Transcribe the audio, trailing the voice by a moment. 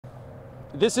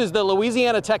This is the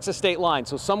Louisiana-Texas state line.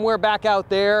 So somewhere back out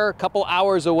there, a couple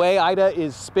hours away, Ida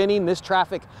is spinning this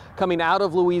traffic coming out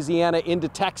of Louisiana into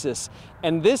Texas.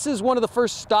 And this is one of the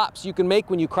first stops you can make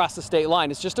when you cross the state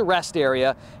line. It's just a rest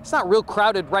area. It's not real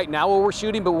crowded right now where we're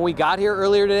shooting, but when we got here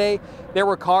earlier today, there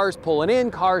were cars pulling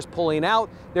in, cars pulling out.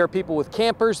 There are people with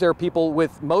campers, there are people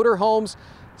with motorhomes.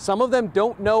 Some of them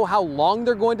don't know how long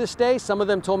they're going to stay. Some of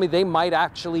them told me they might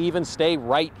actually even stay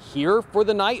right here for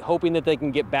the night, hoping that they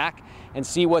can get back and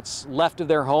see what's left of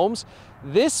their homes.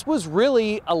 This was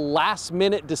really a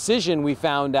last-minute decision, we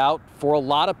found out, for a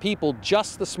lot of people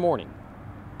just this morning.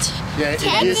 Yeah,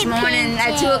 this morning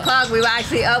at 2 o'clock, we were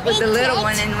actually up with the little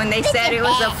one, and when they said it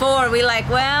was a 4, we like,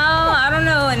 well, I don't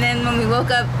know. And then when we woke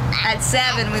up at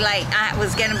 7, I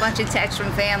was getting a bunch of texts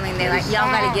from family, and they're like, y'all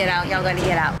gotta get out, y'all gotta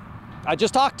get out. I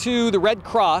just talked to the Red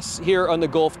Cross here on the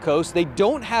Gulf Coast. They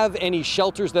don't have any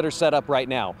shelters that are set up right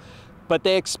now, but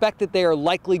they expect that they are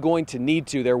likely going to need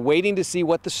to. They're waiting to see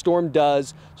what the storm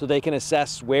does so they can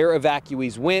assess where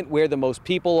evacuees went, where the most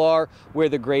people are, where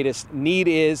the greatest need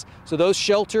is. So those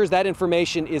shelters, that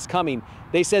information is coming.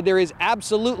 They said there is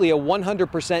absolutely a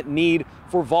 100% need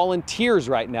for volunteers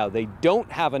right now. They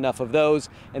don't have enough of those,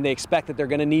 and they expect that they're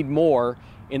going to need more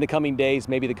in the coming days,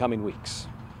 maybe the coming weeks.